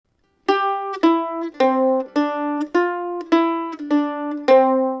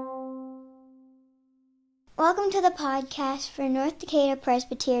Welcome to the podcast for North Decatur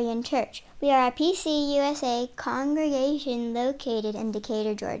Presbyterian Church. We are a PCUSA congregation located in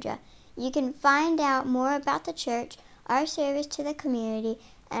Decatur, Georgia. You can find out more about the church, our service to the community,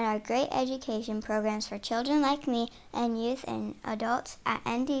 and our great education programs for children like me and youth and adults at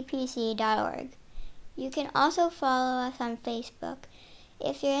ndpc.org. You can also follow us on Facebook.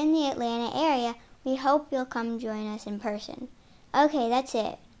 If you're in the Atlanta area, we hope you'll come join us in person. Okay, that's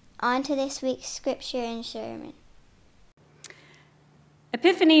it. On to this week's scripture and sermon.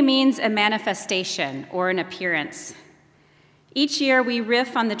 Epiphany means a manifestation or an appearance. Each year we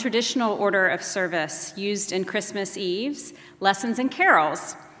riff on the traditional order of service used in Christmas Eves, lessons, and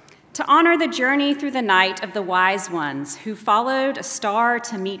carols to honor the journey through the night of the wise ones who followed a star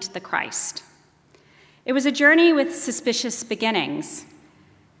to meet the Christ. It was a journey with suspicious beginnings.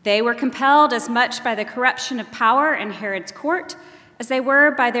 They were compelled as much by the corruption of power in Herod's court as they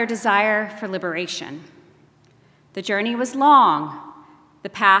were by their desire for liberation. The journey was long. The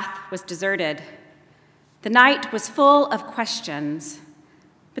path was deserted. The night was full of questions,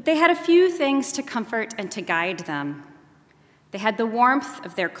 but they had a few things to comfort and to guide them. They had the warmth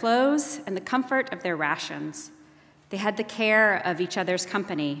of their clothes and the comfort of their rations. They had the care of each other's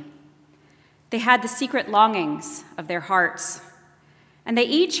company. They had the secret longings of their hearts, and they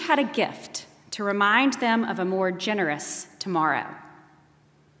each had a gift to remind them of a more generous tomorrow.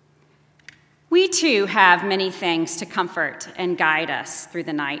 We too have many things to comfort and guide us through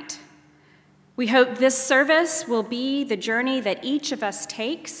the night. We hope this service will be the journey that each of us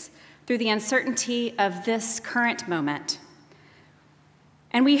takes through the uncertainty of this current moment.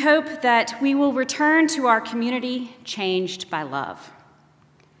 And we hope that we will return to our community changed by love.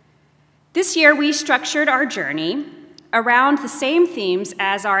 This year we structured our journey around the same themes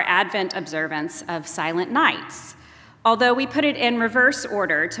as our Advent observance of Silent Nights, although we put it in reverse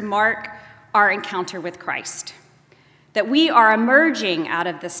order to mark our encounter with Christ, that we are emerging out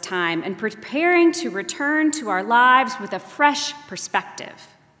of this time and preparing to return to our lives with a fresh perspective.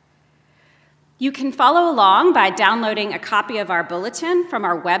 You can follow along by downloading a copy of our bulletin from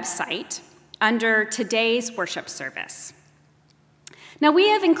our website under today's worship service. Now, we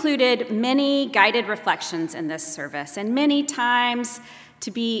have included many guided reflections in this service, and many times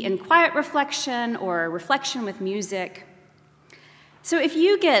to be in quiet reflection or reflection with music. So if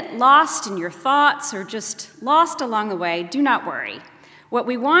you get lost in your thoughts or just lost along the way, do not worry. What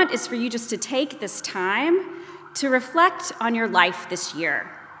we want is for you just to take this time to reflect on your life this year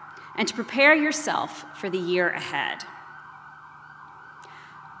and to prepare yourself for the year ahead.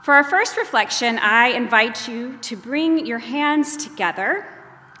 For our first reflection, I invite you to bring your hands together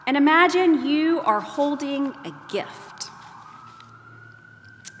and imagine you are holding a gift.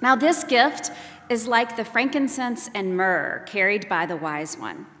 Now, this gift is like the frankincense and myrrh carried by the wise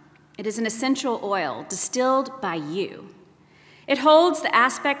one. It is an essential oil distilled by you. It holds the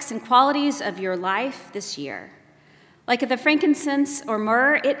aspects and qualities of your life this year. Like the frankincense or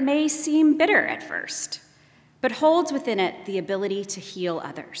myrrh, it may seem bitter at first, but holds within it the ability to heal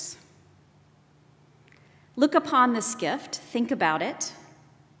others. Look upon this gift, think about it.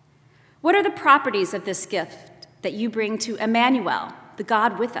 What are the properties of this gift that you bring to Emmanuel, the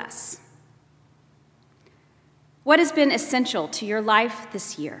God with us? What has been essential to your life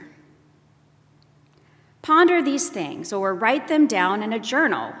this year? Ponder these things or write them down in a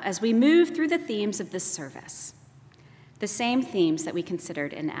journal as we move through the themes of this service, the same themes that we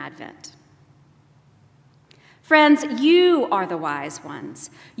considered in Advent. Friends, you are the wise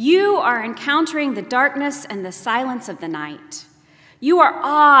ones. You are encountering the darkness and the silence of the night. You are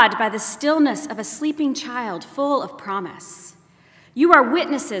awed by the stillness of a sleeping child full of promise. You are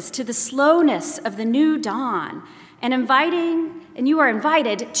witnesses to the slowness of the new dawn and you are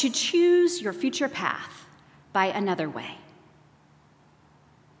invited to choose your future path by another way.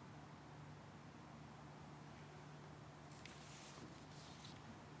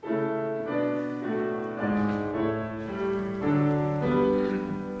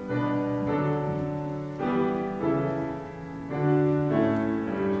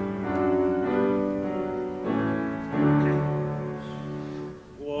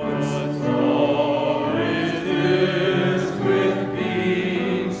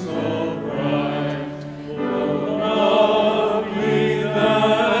 Oh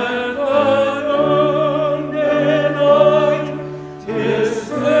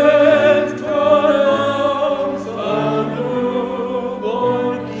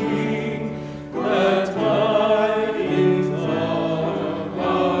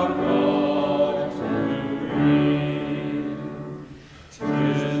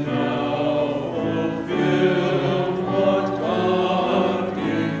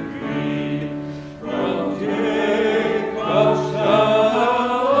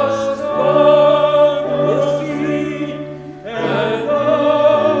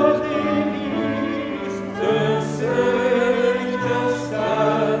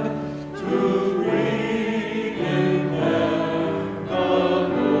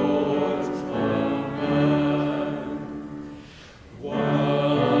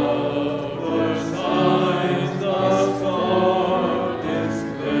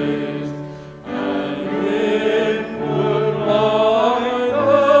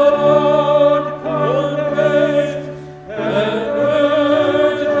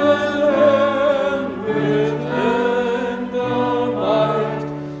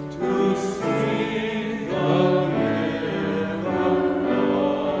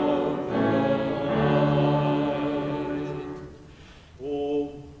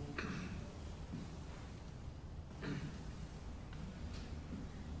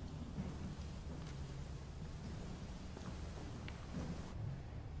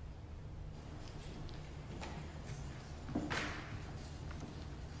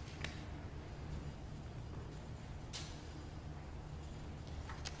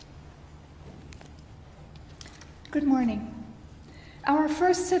Good morning. Our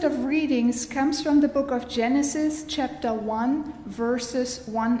first set of readings comes from the book of Genesis, chapter 1, verses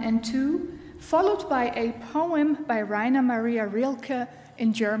 1 and 2, followed by a poem by Rainer Maria Rilke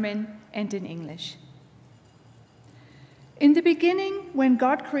in German and in English. In the beginning, when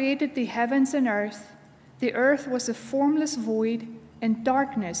God created the heavens and the earth was a formless void, and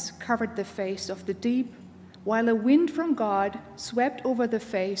darkness covered the face of the deep, while a wind from God swept over the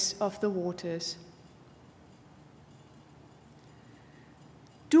face of the waters.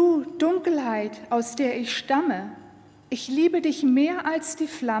 Du Dunkelheit, aus der ich stamme, ich liebe dich mehr als die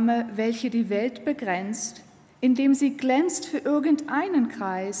Flamme, welche die Welt begrenzt, indem sie glänzt für irgendeinen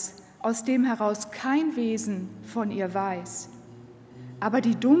Kreis, aus dem heraus kein Wesen von ihr weiß. Aber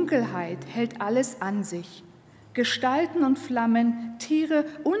die Dunkelheit hält alles an sich, Gestalten und Flammen, Tiere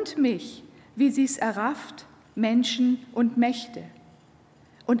und mich, wie sie's errafft, Menschen und Mächte.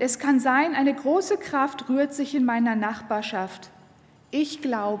 Und es kann sein, eine große Kraft rührt sich in meiner Nachbarschaft. Ich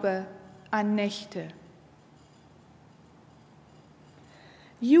glaube an Nächte.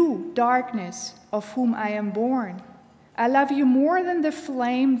 You, darkness, of whom I am born, I love you more than the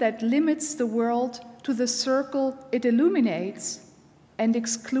flame that limits the world to the circle it illuminates and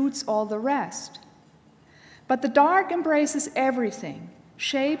excludes all the rest. But the dark embraces everything,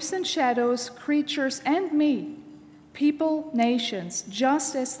 shapes and shadows, creatures and me, people, nations,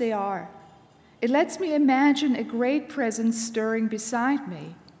 just as they are. It lets me imagine a great presence stirring beside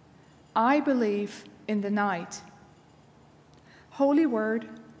me. I believe in the night. Holy word,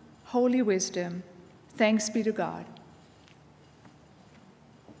 holy wisdom, thanks be to God.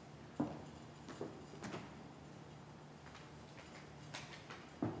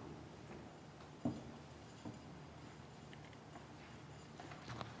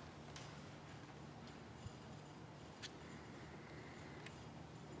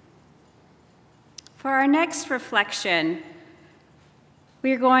 For our next reflection,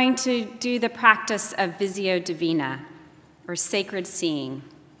 we are going to do the practice of Visio Divina, or sacred seeing.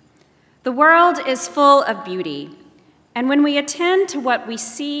 The world is full of beauty, and when we attend to what we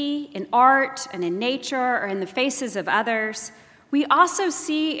see in art and in nature or in the faces of others, we also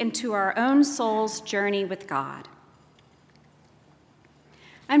see into our own soul's journey with God.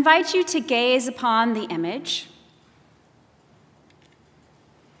 I invite you to gaze upon the image.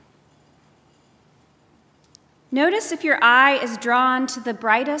 Notice if your eye is drawn to the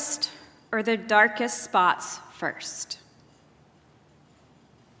brightest or the darkest spots first.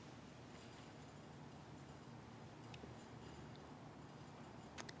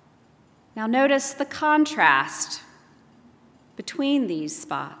 Now notice the contrast between these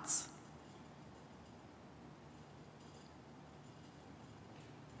spots.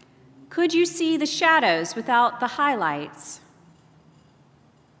 Could you see the shadows without the highlights?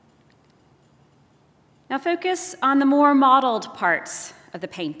 Now focus on the more modeled parts of the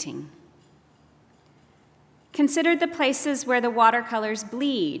painting. Consider the places where the watercolors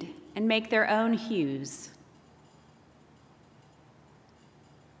bleed and make their own hues.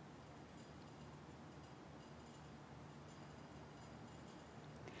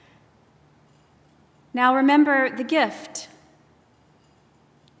 Now remember the gift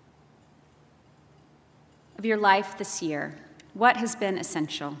of your life this year. What has been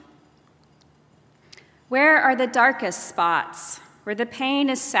essential? Where are the darkest spots, where the pain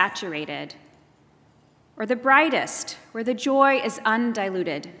is saturated, or the brightest, where the joy is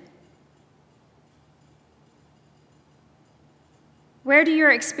undiluted? Where do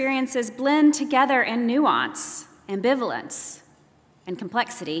your experiences blend together in nuance, ambivalence, and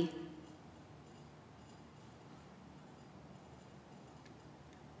complexity?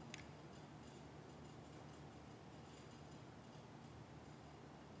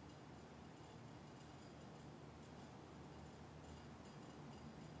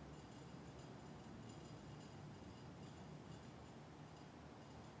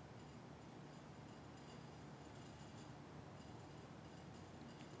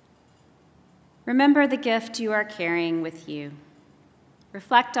 Remember the gift you are carrying with you.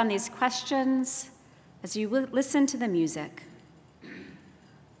 Reflect on these questions as you listen to the music.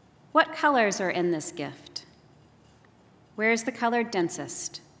 What colors are in this gift? Where is the color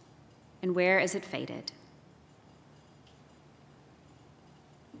densest? And where is it faded?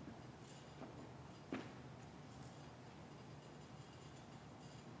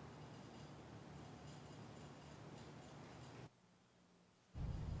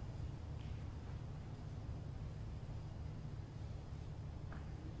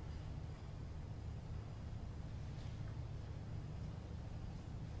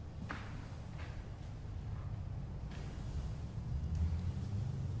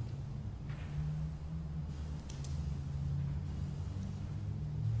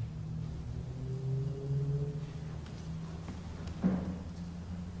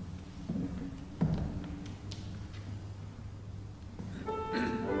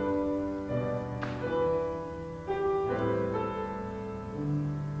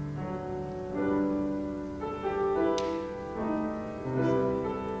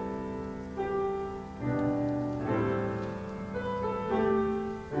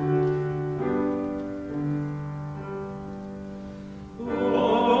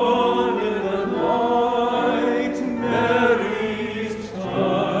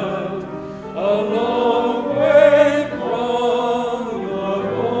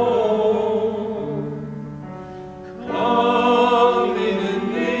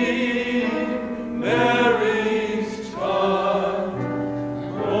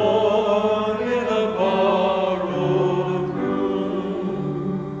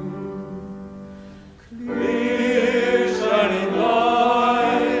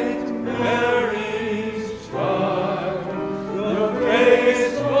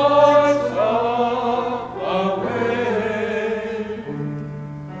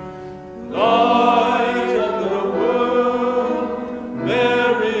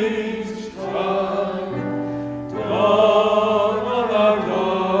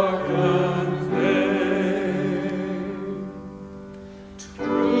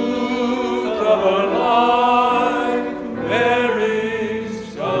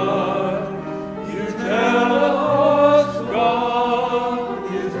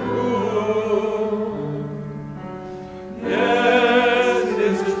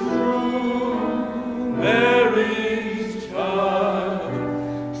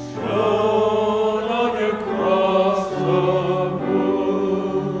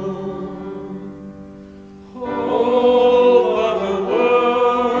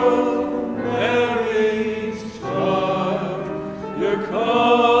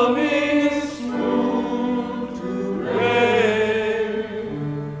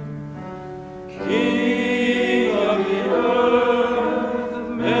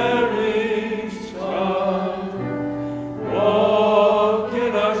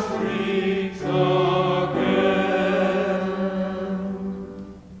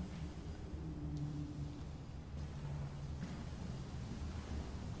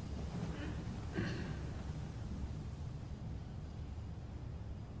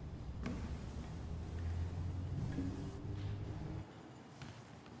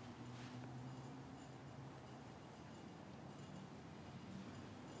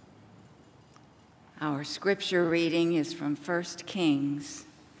 Our scripture reading is from 1 Kings,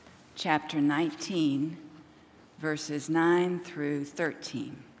 chapter 19, verses 9 through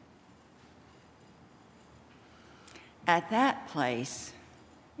 13. At that place,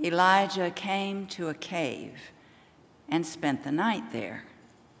 Elijah came to a cave and spent the night there.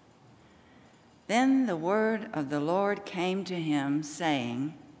 Then the word of the Lord came to him,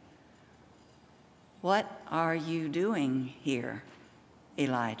 saying, "What are you doing here,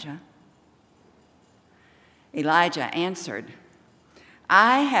 Elijah?" Elijah answered,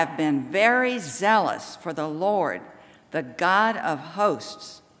 "I have been very zealous for the Lord, the God of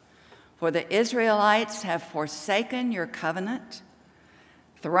hosts, for the Israelites have forsaken your covenant,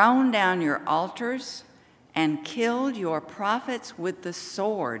 thrown down your altars, and killed your prophets with the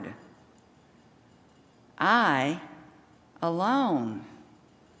sword. I alone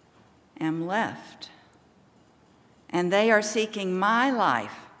am left, and they are seeking my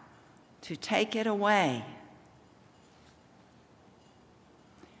life to take it away."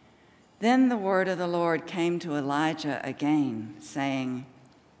 Then the word of the Lord came to Elijah again, saying,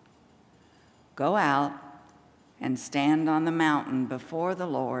 "Go out and stand on the mountain before the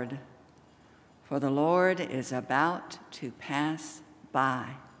Lord, for the Lord is about to pass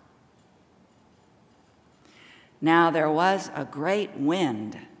by." Now there was a great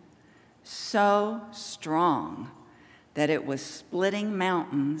wind, so strong that it was splitting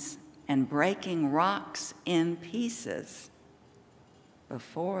mountains and breaking rocks in pieces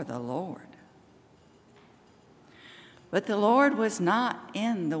before the Lord. But the Lord was not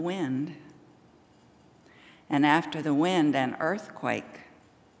in the wind. And after the wind, an earthquake.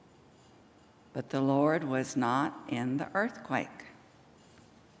 But the Lord was not in the earthquake.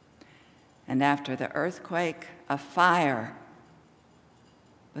 And after the earthquake, a fire.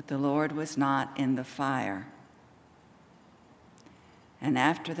 But the Lord was not in the fire. And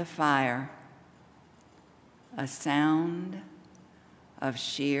after the fire, a sound of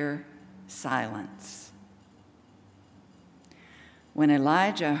sheer silence. When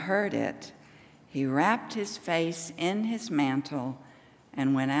Elijah heard it, he wrapped his face in his mantle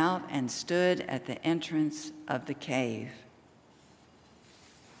and went out and stood at the entrance of the cave.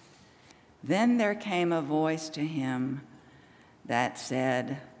 Then there came a voice to him that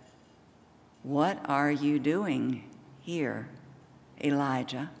said, "What are you doing here,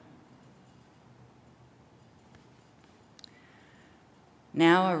 Elijah?"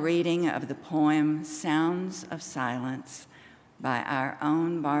 Now a reading of the poem Sounds of Silence by our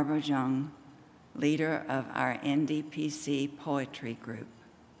own Barbara Jung, leader of our NDPC poetry group.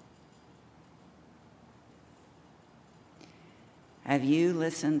 Have you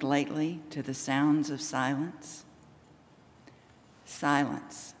listened lately to the sounds of silence?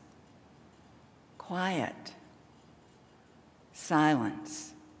 Silence. Quiet.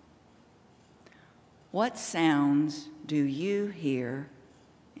 Silence. What sounds do you hear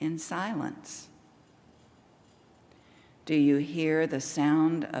in silence? Do you hear the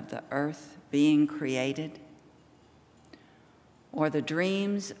sound of the earth being created? Or the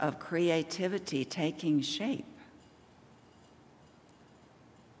dreams of creativity taking shape?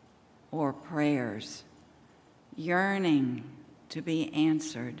 Or prayers yearning to be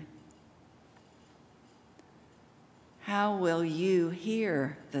answered? How will you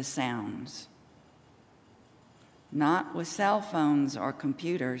hear the sounds? Not with cell phones or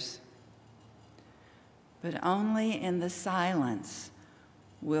computers, but only in the silence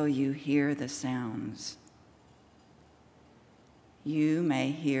will you hear the sounds. You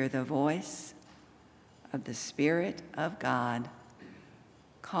may hear the voice of the Spirit of God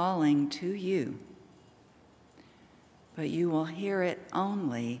calling to you, but you will hear it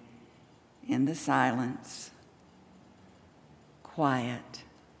only in the silence. Quiet.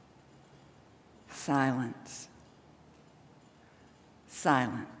 Silence.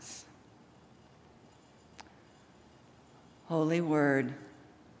 Silence. Holy Word,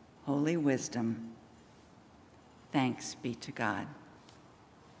 holy wisdom, thanks be to God.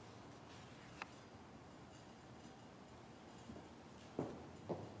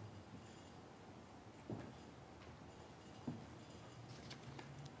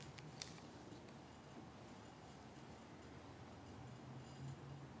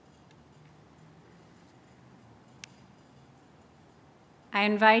 I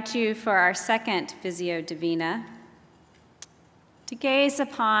invite you for our second Visio Divina to gaze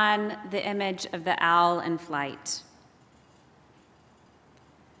upon the image of the owl in flight.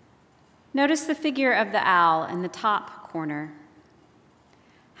 Notice the figure of the owl in the top corner,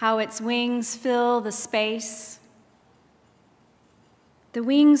 how its wings fill the space. The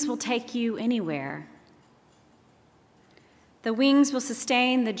wings will take you anywhere. The wings will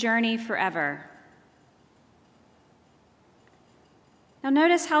sustain the journey forever, Now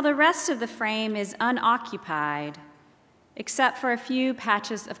notice how the rest of the frame is unoccupied, except for a few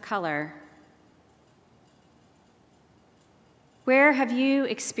patches of color. Where have you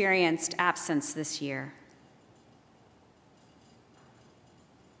experienced absence this year?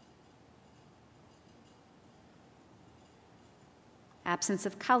 Absence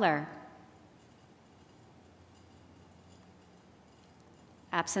of color.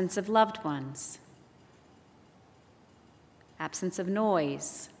 Absence of loved ones. Absence of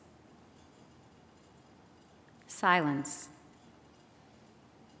noise. Silence.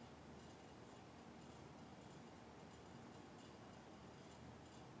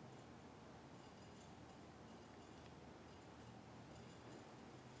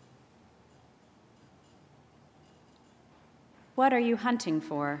 What are you hunting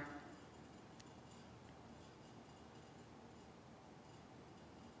for?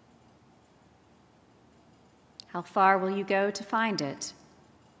 How far will you go to find it?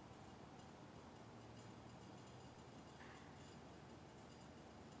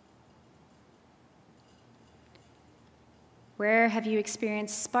 Where have you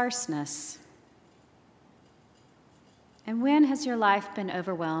experienced sparseness? And when has your life been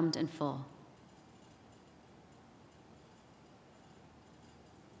overwhelmed and full?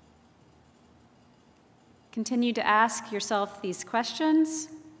 Continue to ask yourself these questions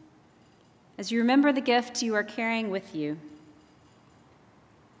as you remember the gift you are carrying with you,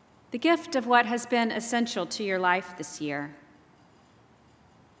 the gift of what has been essential to your life this year.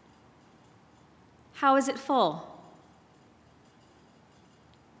 How is it full?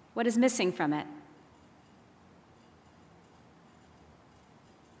 What is missing from it?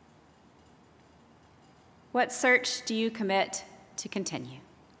 What search do you commit to continue?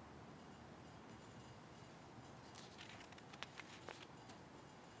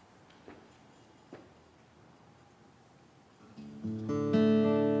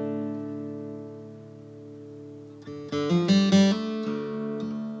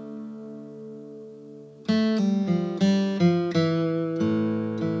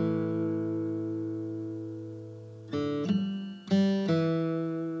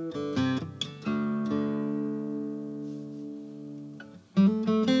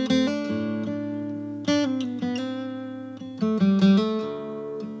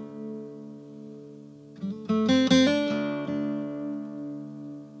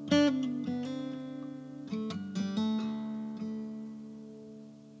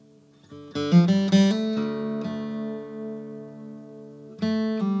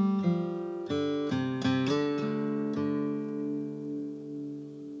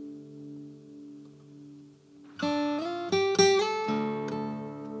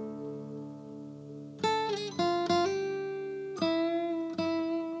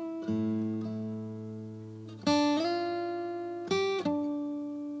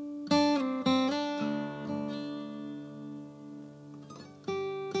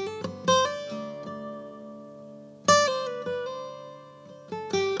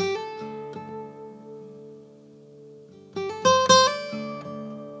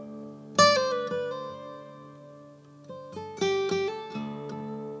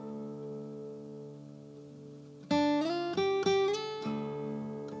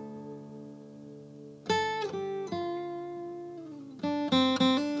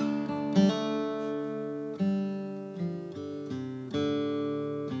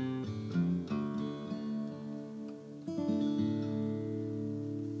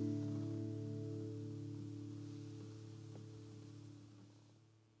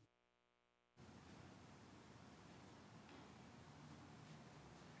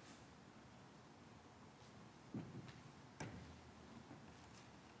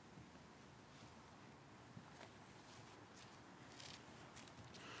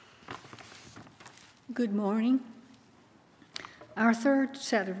 Good morning. Our third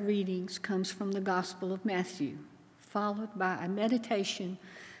set of readings comes from the Gospel of Matthew, followed by a meditation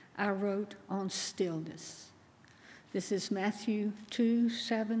I wrote on stillness. This is Matthew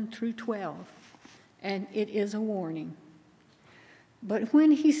 2:7-12, and it is a warning. But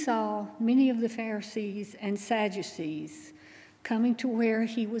when he saw many of the Pharisees and Sadducees coming to where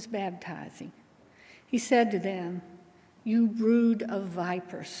he was baptizing, he said to them, "You brood of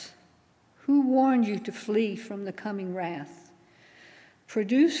vipers, who warned you to flee from the coming wrath?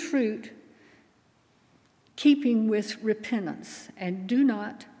 Produce fruit keeping with repentance, and do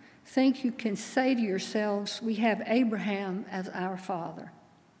not think you can say to yourselves, 'We have Abraham as our father.'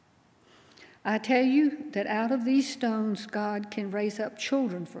 I tell you that out of these stones God can raise up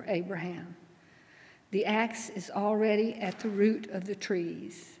children for Abraham. The axe is already at the root of the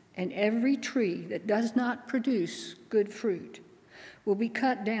trees, and every tree that does not produce good fruit will be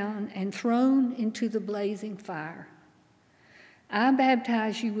cut down and thrown into the blazing fire. I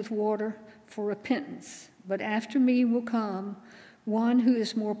baptize you with water for repentance, but after me will come one who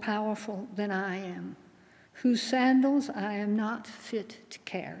is more powerful than I am, whose sandals I am not fit to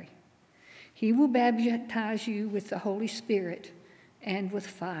carry. He will baptize you with the Holy Spirit and with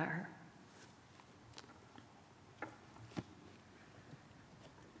fire.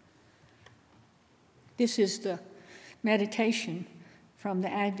 This is the meditation from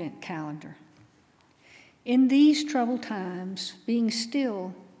the Advent calendar. In these troubled times, being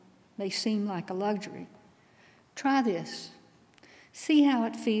still may seem like a luxury. Try this. See how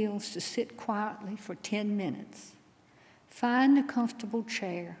it feels to sit quietly for 10 minutes. Find a comfortable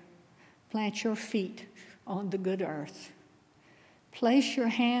chair. Plant your feet on the good earth. Place your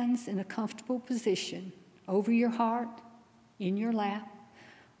hands in a comfortable position over your heart, in your lap,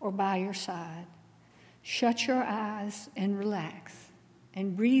 or by your side. Shut your eyes and relax,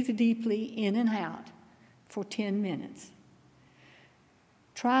 and breathe deeply in and out for 10 minutes.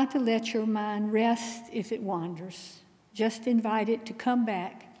 Try to let your mind rest if it wanders. Just invite it to come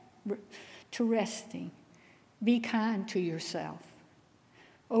back to resting. Be kind to yourself.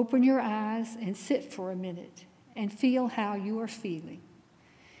 Open your eyes and sit for a minute and feel how you are feeling.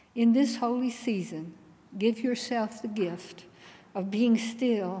 In this holy season, give yourself the gift of being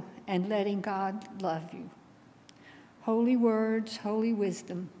still and letting God love you. Holy words, holy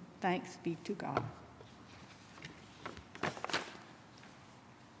wisdom, thanks be to God.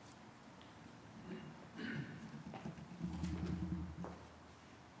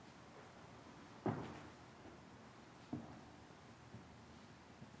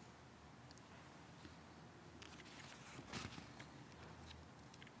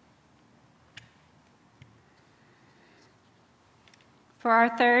 For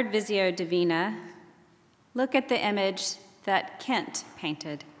our third Visio Divina, look at the image that Kent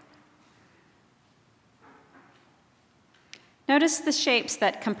painted. Notice the shapes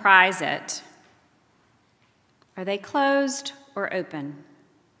that comprise it. Are they closed or open?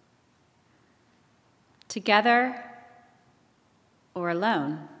 Together or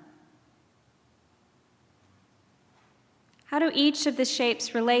alone? How do each of the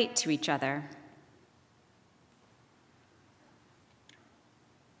shapes relate to each other?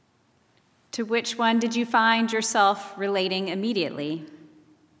 To which one did you find yourself relating immediately?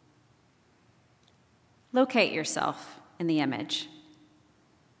 Locate yourself in the image.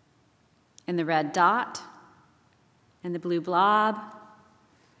 In the red dot, in the blue blob,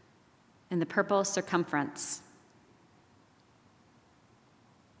 in the purple circumference.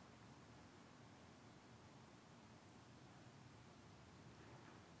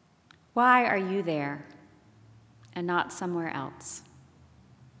 Why are you there and not somewhere else?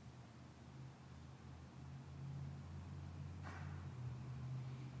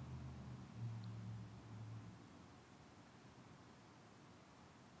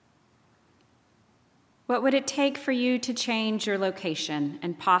 What would it take for you to change your location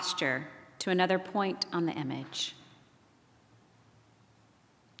and posture to another point on the image?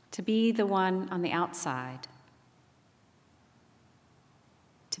 To be the one on the outside.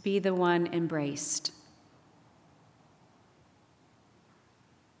 To be the one embraced.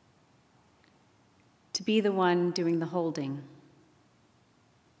 To be the one doing the holding.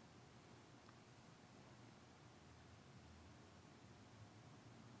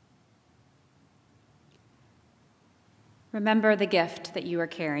 Remember the gift that you are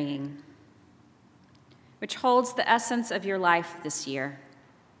carrying, which holds the essence of your life this year.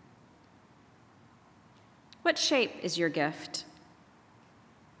 What shape is your gift?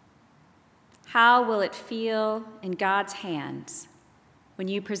 How will it feel in God's hands when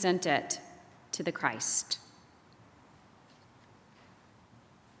you present it to the Christ?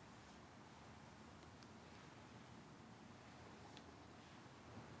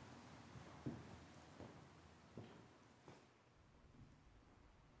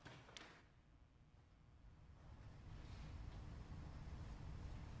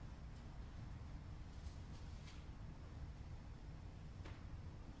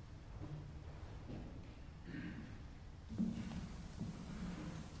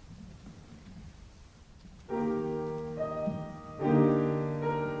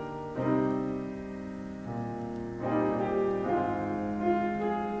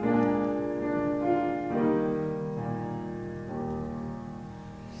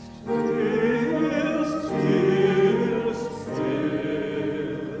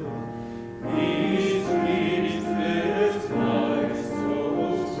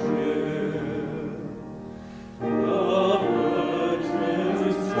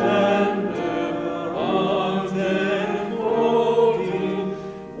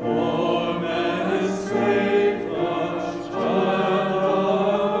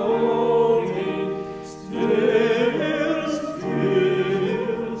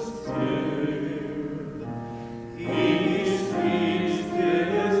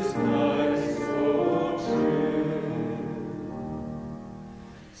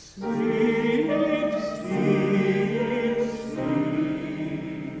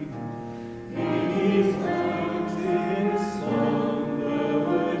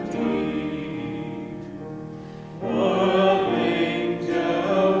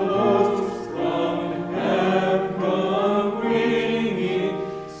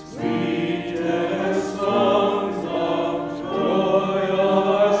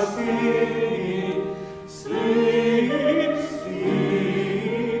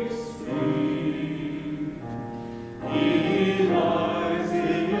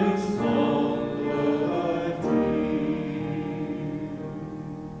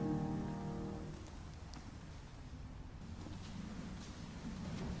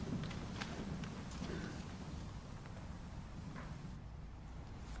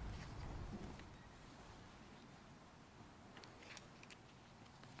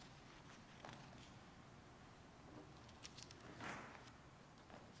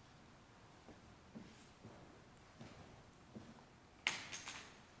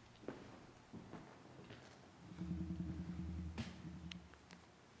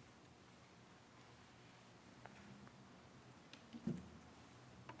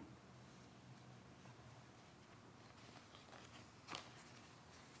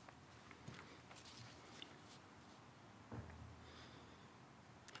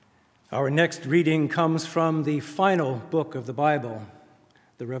 Our next reading comes from the final book of the Bible,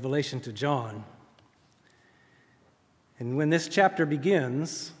 the Revelation to John. And when this chapter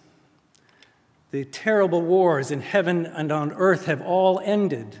begins, the terrible wars in heaven and on earth have all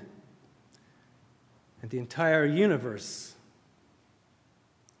ended, and the entire universe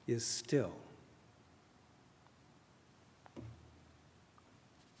is still.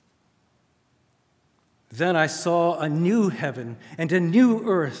 Then I saw a new heaven and a new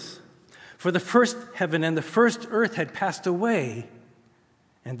earth. For the first heaven and the first earth had passed away,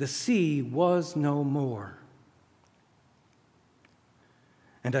 and the sea was no more.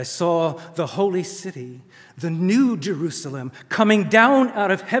 And I saw the holy city, the new Jerusalem, coming down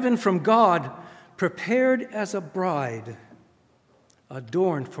out of heaven from God, prepared as a bride,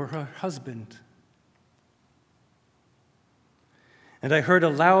 adorned for her husband. And I heard a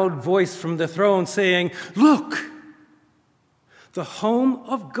loud voice from the throne saying, "Look, the home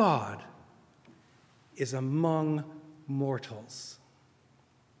of God is among mortals.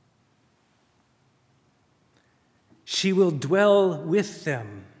 She will dwell with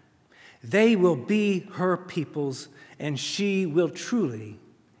them. They will be her peoples, and she will truly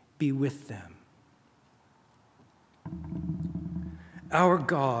be with them. Our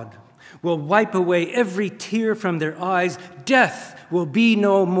God will wipe away every tear from their eyes. Death will be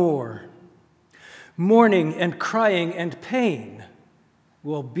no more. Mourning and crying and pain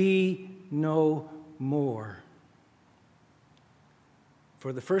will be no more.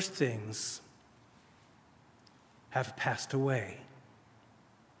 For the first things have passed away."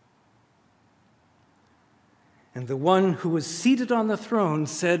 And the one who was seated on the throne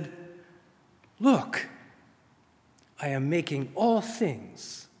said, "Look, I am making all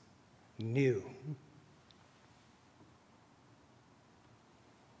things new."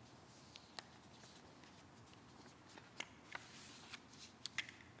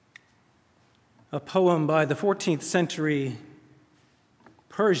 A poem by the 14th century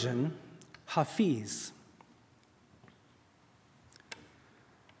Persian Hafiz.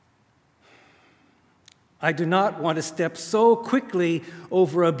 I do not want to step so quickly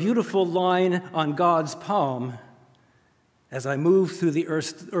over a beautiful line on God's palm as I move through the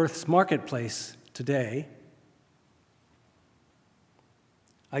earth's marketplace today.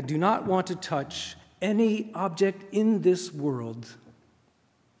 I do not want to touch any object in this world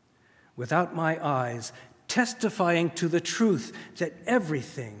without my eyes testifying to the truth that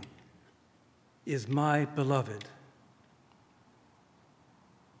everything is my beloved.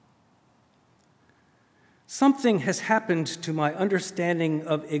 Something has happened to my understanding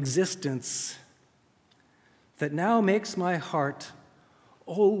of existence that now makes my heart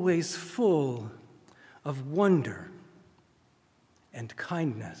always full of wonder and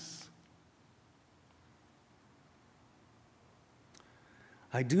kindness.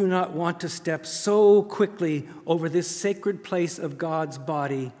 I do not want to step so quickly over this sacred place of God's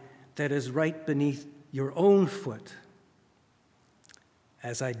body that is right beneath your own foot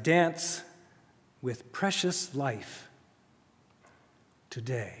as I dance with precious life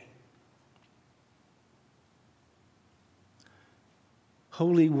today.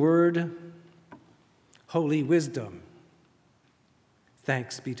 Holy Word, holy wisdom,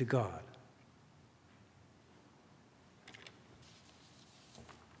 thanks be to God.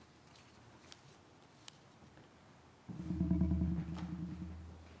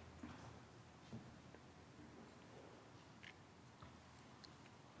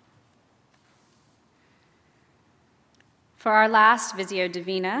 For our last Visio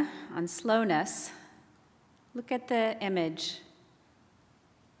Divina on slowness, look at the image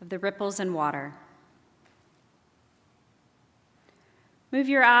of the ripples in water. Move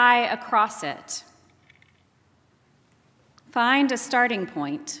your eye across it. Find a starting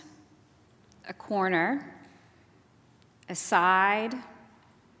point, a corner, a side,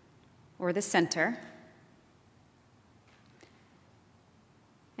 or the center.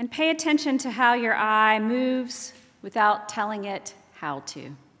 And pay attention to how your eye moves without telling it how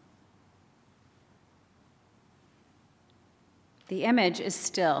to. The image is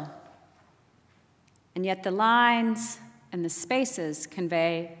still, and yet the lines and the spaces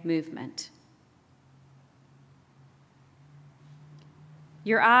convey movement.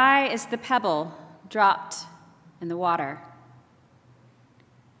 Your eye is the pebble dropped in the water.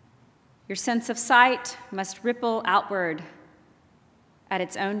 Your sense of sight must ripple outward at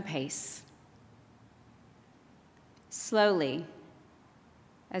its own pace, slowly,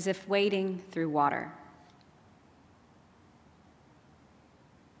 as if wading through water.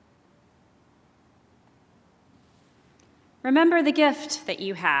 Remember the gift that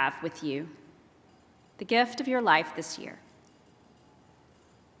you have with you, the gift of your life this year.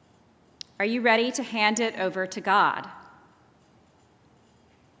 Are you ready to hand it over to God?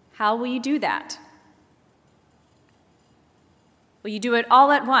 How will you do that? Will you do it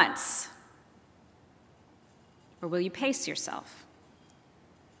all at once? Or will you pace yourself?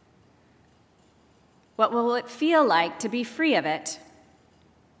 What will it feel like to be free of it?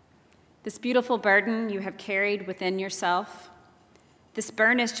 This beautiful burden you have carried within yourself, this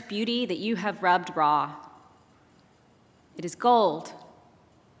burnished beauty that you have rubbed raw. It is gold.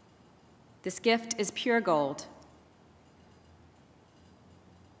 This gift is pure gold.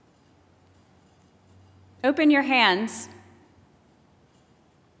 Open your hands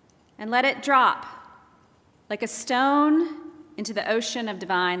and let it drop like a stone into the ocean of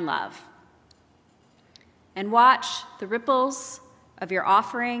divine love. And watch the ripples of your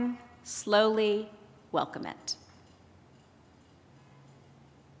offering slowly welcome it.